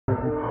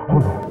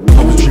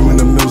I was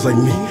dreaming of meals like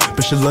me,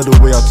 but she love the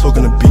way I talk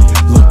on the beat.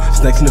 Look,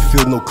 snacks in the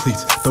field, no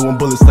cleats. Throwing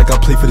bullets like I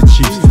play for the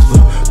Chiefs.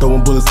 Look,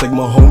 throwing bullets like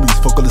my homies.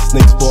 Fuck all the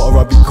snakes, boy, or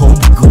I be Kobe.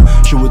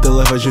 Shoot with the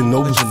left as you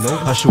know.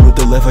 I shoot with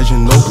the left as you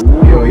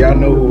know. Yo, y'all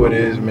know who it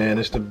is, man.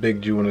 It's the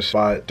big Jew in the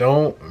spot.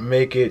 Don't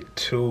make it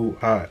too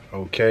hot,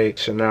 okay?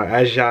 So now,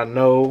 as y'all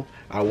know,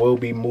 I will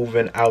be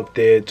moving out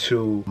there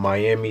to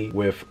Miami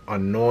with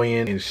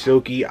Annoying and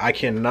Silky. I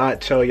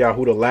cannot tell y'all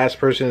who the last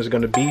person is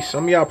going to be.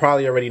 Some of y'all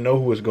probably already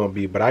know who it's going to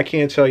be, but I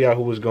can't tell y'all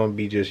who it's going to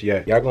be just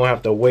yet. Y'all going to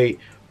have to wait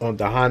on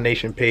the Han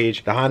Nation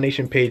page. The Han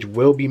Nation page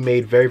will be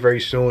made very, very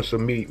soon, so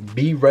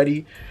be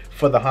ready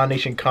for the Han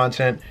Nation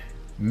content.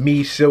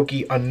 Me,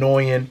 Silky,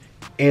 Annoying,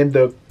 and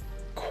the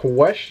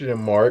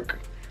question mark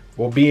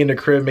will be in the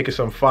crib making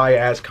some fire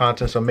ass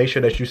content, so make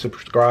sure that you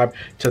subscribe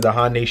to the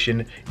Han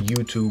Nation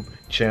YouTube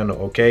channel,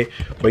 okay?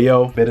 But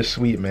yo,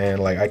 bittersweet, man.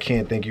 Like, I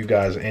can't thank you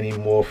guys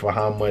anymore for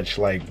how much,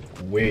 like,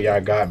 where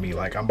y'all got me.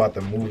 Like, I'm about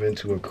to move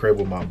into a crib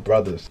with my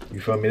brothers, you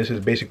feel me? This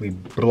is basically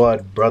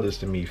blood brothers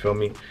to me, you feel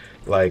me?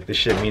 Like, this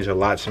shit means a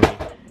lot to me,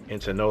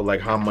 and to know like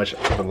how much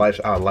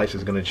our life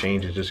is gonna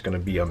change is just gonna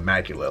be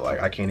immaculate.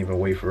 Like, I can't even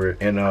wait for it.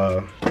 And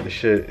this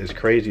shit is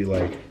crazy.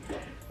 Like,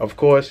 of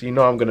course, you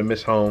know I'm gonna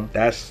miss home.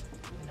 That's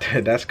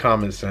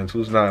common sense.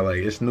 Who's not? Like,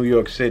 it's New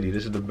York City.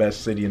 This is the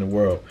best city in the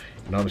world.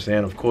 You know what I'm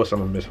saying? Of course I'm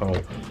gonna miss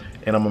home.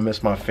 And I'm gonna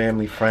miss my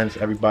family, friends,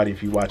 everybody.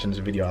 If you're watching this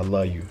video, I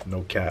love you.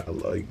 No cap, I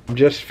love you. I'm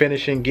just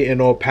finishing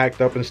getting all packed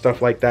up and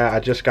stuff like that.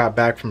 I just got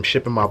back from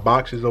shipping my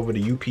boxes over to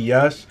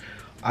UPS.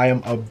 I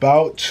am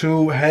about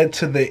to head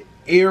to the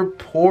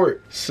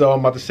airport. So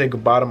I'm about to say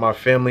goodbye to my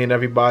family and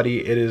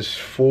everybody. It is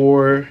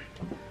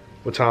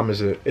what time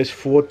is it? It's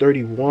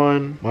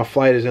 4:31. My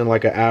flight is in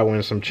like an hour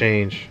and some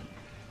change.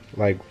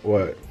 Like,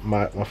 what?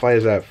 My flight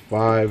is at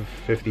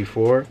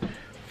 5:54.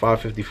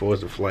 5:54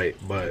 is the flight,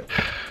 but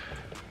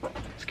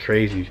it's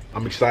crazy.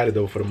 I'm excited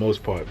though for the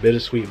most part.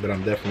 Bittersweet, but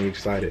I'm definitely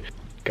excited.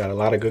 Got a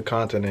lot of good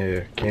content in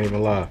here, can't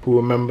even lie. Who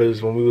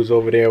remembers when we was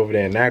over there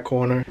in that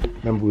corner?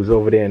 Remember we was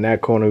over there in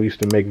that corner, we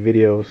used to make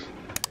videos,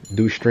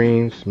 do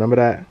streams, remember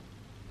that?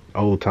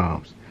 Old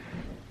times.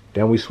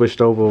 Then we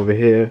switched over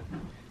here,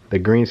 the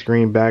green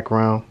screen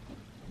background,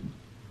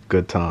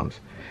 good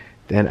times.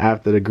 Then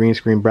after the green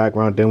screen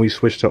background, then we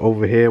switched to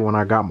over here when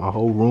I got my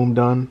whole room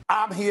done.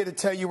 I'm here to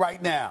tell you right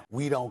now,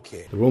 we don't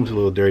care. The room's a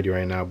little dirty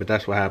right now, but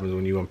that's what happens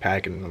when you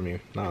unpacking. I mean,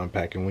 not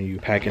unpacking, when you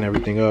packing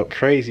everything up.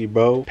 Crazy,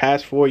 bro.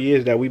 Past 4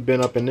 years that we've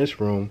been up in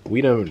this room,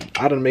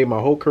 I done made my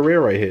whole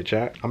career right here,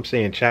 chat. I'm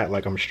saying chat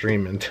like I'm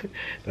streaming.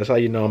 That's how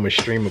you know I'm a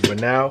streamer.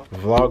 But now,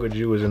 Vlogger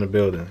Jew is in the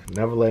building.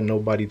 Never let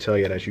nobody tell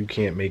you that you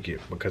can't make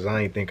it, because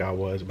I ain't think I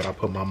was, but I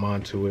put my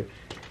mind to it,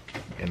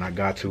 and I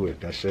got to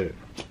it. That's it.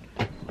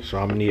 So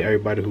I'm gonna need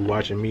everybody who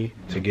watching me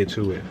to get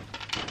to it.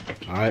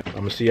 Alright, I'm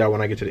gonna see y'all when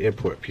I get to the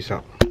airport. Peace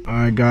out.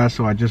 Alright guys,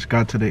 so I just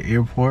got to the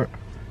airport.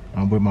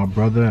 I'm with my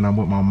brother and I'm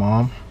with my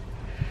mom.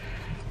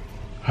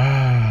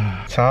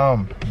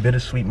 Tom,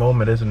 bittersweet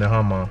moment, isn't it,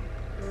 huh, Mom?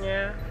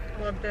 Yeah,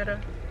 more bitter.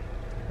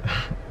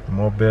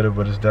 More bitter,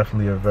 but it's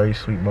definitely a very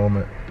sweet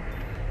moment.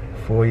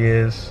 4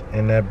 years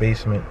in that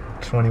basement,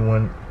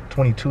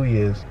 22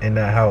 years in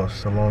that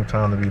house. A long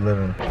time to be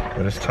living,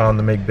 but it's time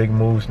to make big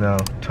moves now.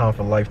 Time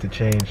for life to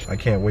change. I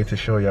can't wait to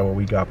show y'all what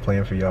we got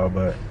planned for y'all.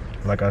 But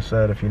like I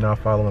said, if you're not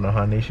following the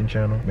Han Nation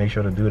channel, make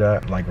sure to do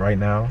that. Like right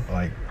now,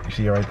 like you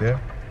see it right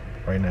there,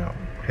 right now,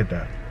 hit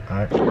that. All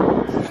right. I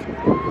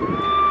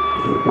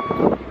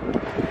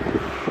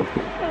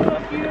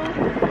love you. Me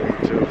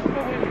too.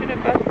 I wish you the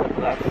best of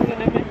luck. I'm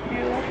gonna miss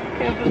you.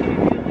 Can't believe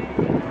you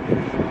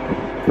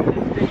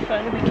leaving. This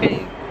finally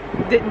came.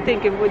 Didn't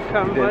think it would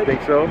come. Didn't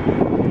think so?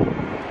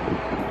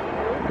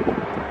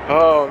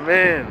 Oh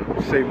man,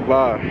 say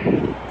bye.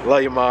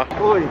 Love you, Ma.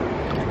 Oi.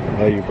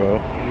 Love you, bro.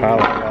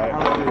 Holla.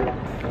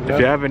 If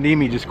you ever need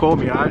me, just call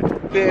me, alright?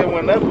 There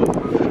whenever.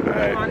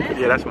 Alright.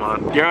 Yeah, that's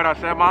mine. You heard what I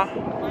said, Ma?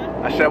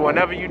 I said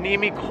whenever you need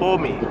me, call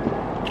me.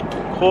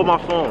 Call my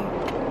phone.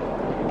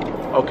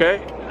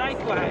 Okay?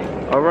 Likewise.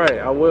 Alright,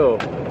 I will.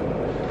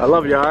 I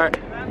love you, alright?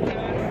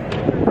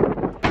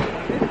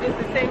 It's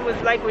the same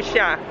was like with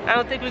Sha. I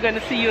don't think we're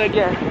gonna see you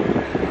again.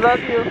 Love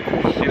you.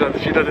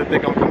 She doesn't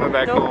think I'm coming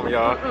back home,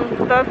 y'all.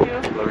 Love you.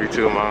 Love you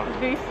too, Mom.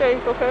 Be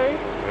safe, okay?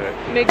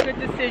 Yeah. Make good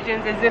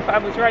decisions as if I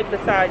was right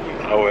beside you.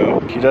 I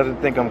will. She doesn't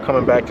think I'm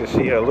coming back to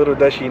see her. Little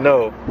does she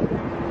know,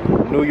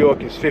 New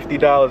York is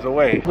 $50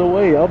 away. No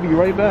way, I'll be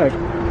right back.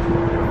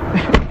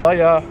 Bye,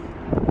 y'all.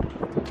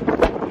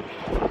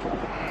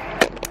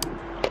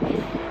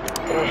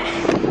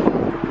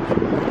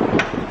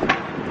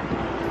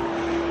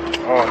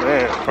 Oh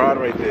man, proud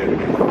right there.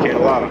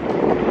 Can't lie.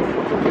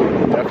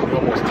 Definitely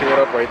almost teared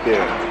up right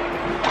there.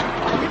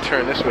 Let me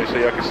turn this way so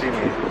y'all can see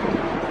me.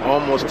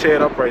 Almost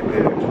teared up right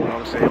there. You know what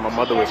I'm saying? My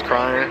mother was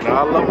crying.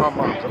 Now I love my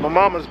mom. I'm a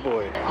mama's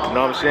boy. You know what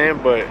I'm saying?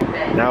 But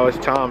now it's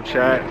time,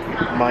 chat.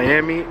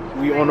 Miami,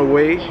 we on the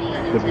way.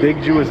 The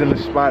big Jew is in the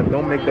spot.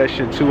 Don't make that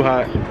shit too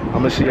hot. I'm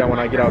gonna see y'all when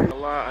I get out.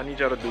 I need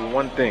y'all to do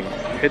one thing.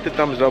 Hit the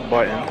thumbs up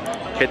button.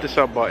 Hit the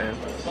sub button.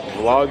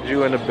 Vlog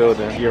Juuu in the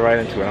building. Get right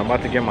into it. I'm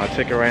about to get my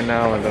ticket right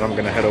now, and then I'm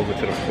gonna head over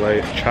to the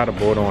flight. Try to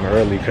board on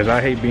early, because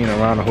I hate being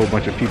around a whole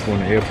bunch of people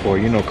in the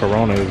airport. You know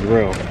Corona is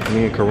real.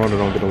 Me and Corona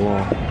don't get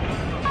along.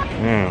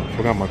 Damn,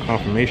 forgot my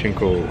confirmation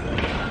code.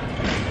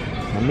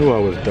 I knew I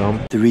was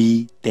dumb.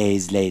 3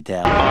 days later.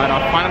 Alright,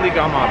 I finally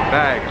got my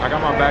bag. I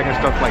got my bag and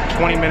stuff like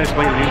 20 minutes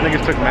later. These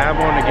niggas took mad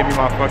long to give me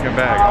my fucking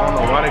bag. I don't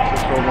know why they took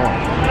so long.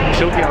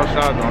 Silky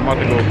outside though. I'm about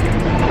to go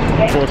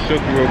call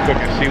Silky real quick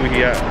and see where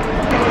he at.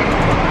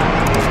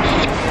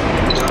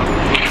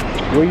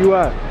 Where you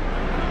at?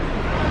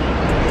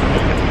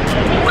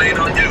 Waiting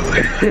on you.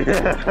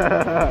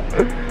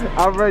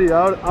 I'm ready.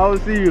 I don't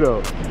see you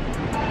though.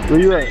 Where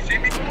you at?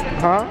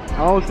 Huh? I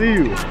don't see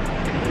you.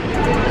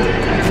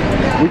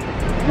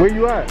 Where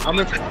you at? I'm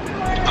gonna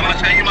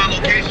send you my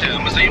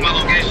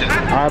location.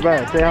 Alright,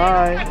 bet. Say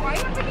hi.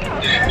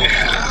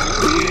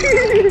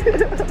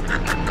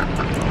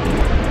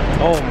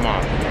 Oh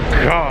my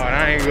god, I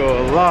ain't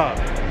gonna lie.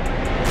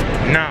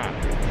 Nah.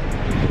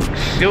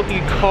 Silky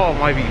call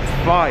might be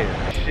fire.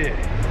 Shit.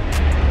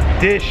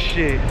 This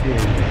shit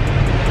is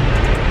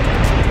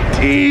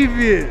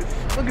devious.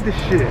 Look at this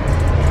shit.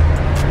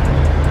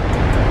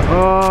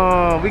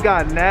 Oh, we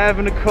got Nav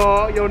in the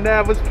car. Yo,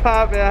 Nav, what's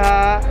poppin',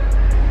 huh?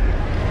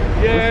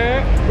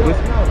 Yeah.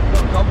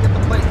 Don't get the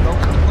plate.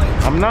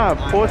 I'm not,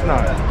 of course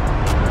not.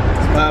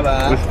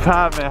 What's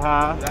poppin',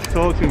 huh?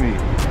 Talk to me.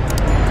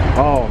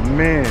 Oh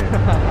man.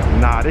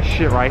 Nah, this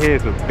shit right here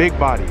is a big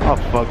body. I'll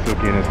fuck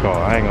Silky in this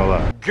car. I ain't gonna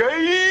lie.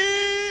 Gay.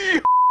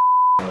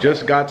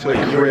 Just got to the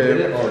crib.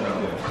 You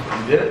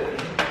did it?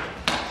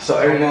 So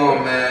come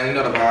on, man. You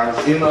know the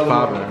vibes. You know the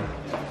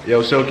vibes.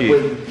 Yo, Silky.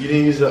 Wait, you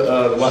didn't use the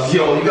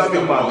yo, you got me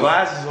my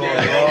glasses on,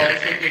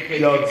 bro.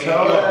 Yo,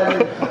 tell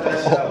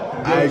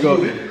that I ain't go.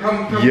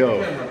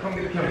 Yo. Come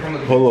get the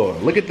camera. Hold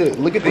on. Look at the.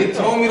 They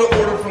told me to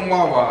order from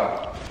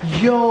Wawa.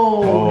 Yo,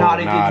 Oh, nah,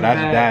 that's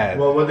bad.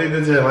 Well, what they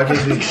did to him, I can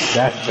see.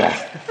 That's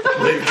bad.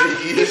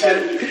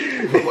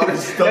 What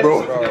is stuff,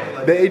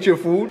 Bro, they ate your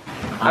food?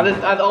 I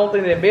don't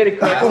think they made it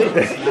correctly. I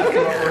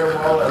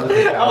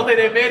don't think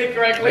they made it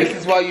correctly. This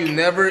is why you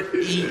never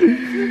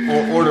eat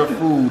or order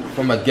food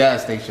from a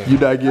gas station. You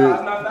not get.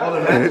 Oh,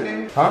 the Max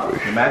game? Huh?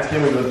 The Max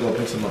game, we're gonna go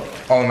pick some up.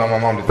 Oh no, my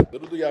mom did.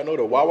 Little do y'all know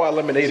the Wawa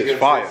lemonade is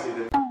fire.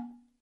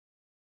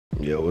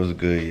 Yo, what's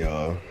good,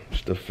 y'all?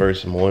 It's the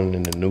first morning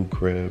in the new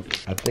crib.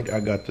 I think I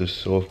got the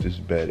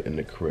softest bed in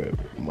the crib.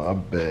 My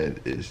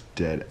bed is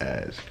dead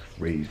ass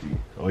crazy.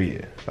 Oh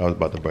yeah, I was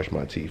about to brush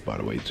my teeth, by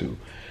the way, too.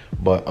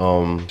 But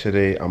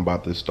today I'm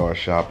about to start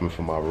shopping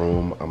for my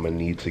room. I'm gonna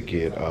need to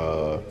get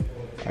I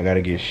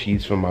gotta get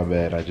sheets for my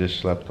bed. I just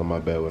slept on my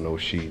bed with no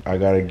sheet. I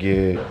gotta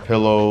get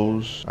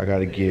pillows. I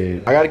gotta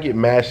get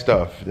mad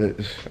stuff.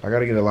 I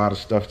gotta get a lot of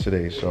stuff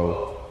today.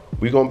 So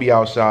we gonna be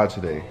outside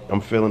today.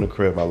 I'm feeling the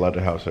crib. I love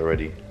the house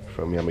already.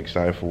 Feel me? I'm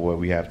excited for what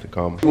we have to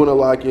come. You wanna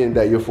lock in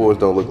that your floors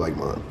don't look like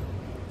mine?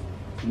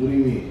 What do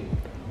you mean?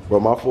 Bro,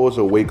 my floors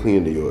are way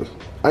cleaner than yours.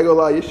 I ain't gonna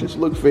lie, your shit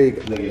look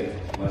fake. Nigga,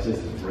 my shit's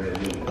brand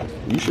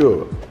new. You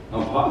sure?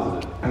 I'm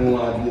positive. I ain't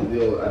gonna lie,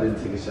 yo, I didn't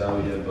take a shower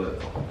yet,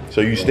 but.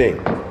 So you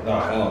stink? No,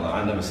 hell no,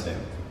 I never stink.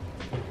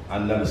 I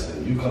never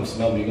stink. You come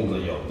smell me, you gonna be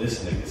like, yo,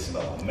 this nigga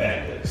smell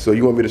mad good. So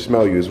you want me to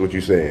smell you is what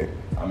you saying?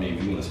 I mean,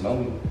 if you wanna smell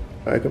me.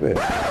 All right, come here.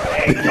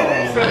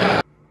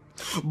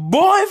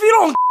 Boy, if you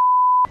don't.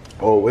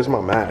 Oh, where's my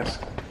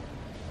mask?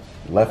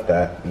 Left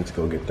that. Let's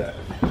go get that.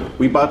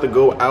 We about to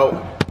go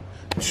out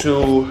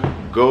to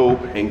go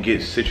and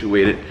get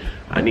situated.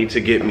 I need to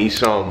get me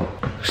some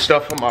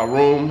stuff for my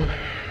room.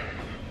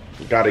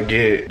 Gotta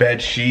get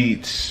bed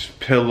sheets,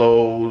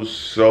 pillows,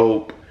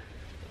 soap,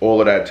 all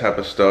of that type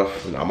of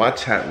stuff. Now my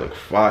tat look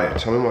fire.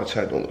 Tell me my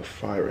tat don't look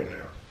fire right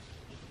now.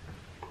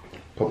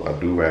 Put my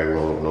do-rag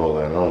on and all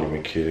that. I don't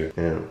even care.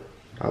 Damn,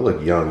 I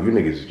look young. You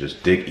niggas are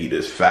just dick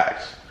eaters,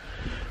 facts.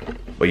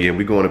 But yeah,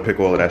 we going to pick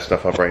all of that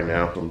stuff up right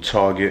now from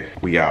Target.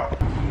 We out.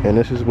 And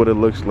this is what it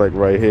looks like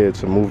right here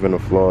to move into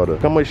Florida.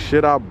 Look how much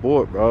shit I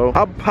bought, bro.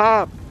 I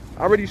popped.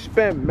 I already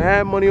spent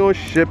mad money on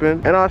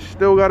shipping, and I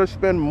still gotta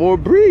spend more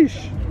breeze.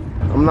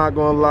 I'm not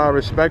gonna lie,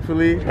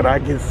 respectfully, but I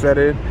can set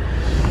it.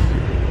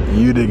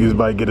 You niggas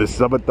might get a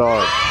summer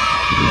thought.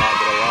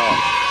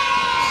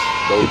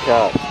 No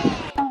cap.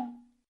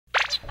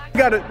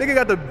 Nigga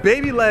got the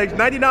baby legs,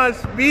 99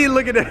 speed.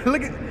 Look at it.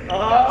 Look at.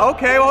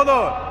 Okay, hold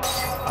on.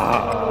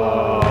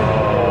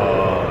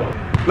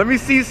 Let me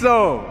see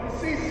some.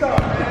 I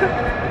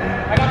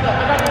got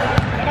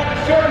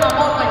the shirt in my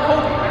mouth like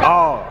Kobe.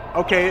 Oh,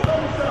 okay.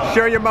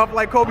 Share your mouth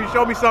like Kobe.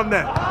 Show me something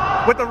then.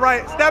 With the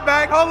right. Step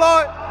back. Hold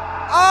on.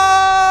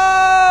 Oh,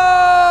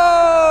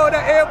 the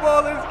air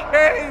ball is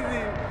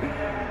crazy.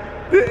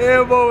 The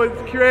air ball is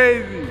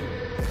crazy.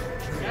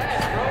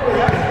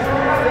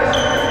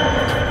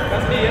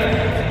 That's me,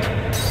 yeah.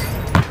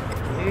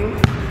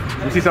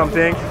 You see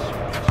something?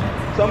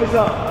 Tell me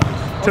something.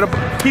 To the.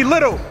 He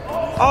little.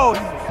 Oh.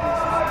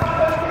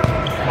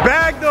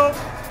 Bag though.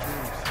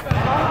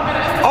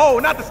 Oh,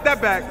 not the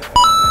step back.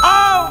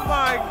 Oh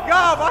my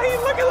God, why he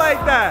looking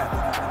like that?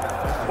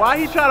 Why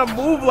he trying to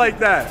move like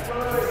that?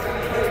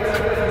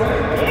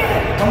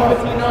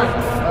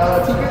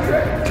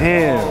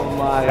 Damn.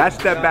 That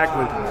step back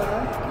was.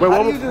 Wait,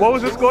 what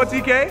was the score,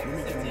 TK?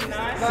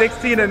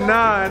 16 and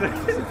 9.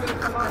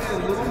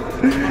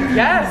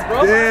 Yes,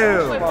 bro.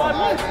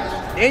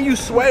 Damn. And you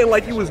swaying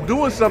like you was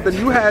doing something.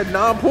 You had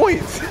 9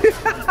 points.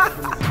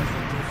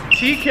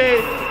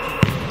 TK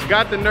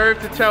got the nerve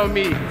to tell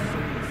me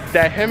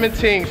that him and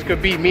Tings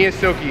could beat me and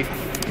Silky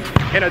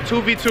in a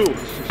 2v2.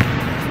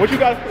 What you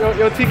got,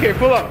 yo TK,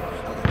 pull up.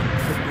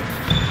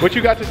 What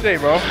you got to say,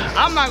 bro?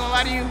 I'm not gonna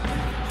lie to you.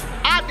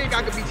 I think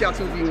I could beat y'all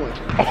 2v1.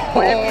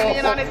 But if you're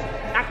being honest,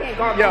 I can't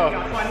guard y'all, so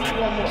I need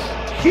one more.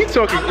 He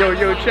talking,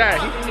 yo, Chad.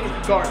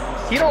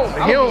 He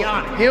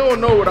don't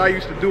know what I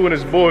used to do in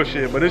this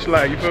bullshit, but it's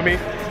like, you feel me?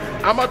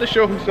 I'm about to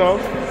show him some.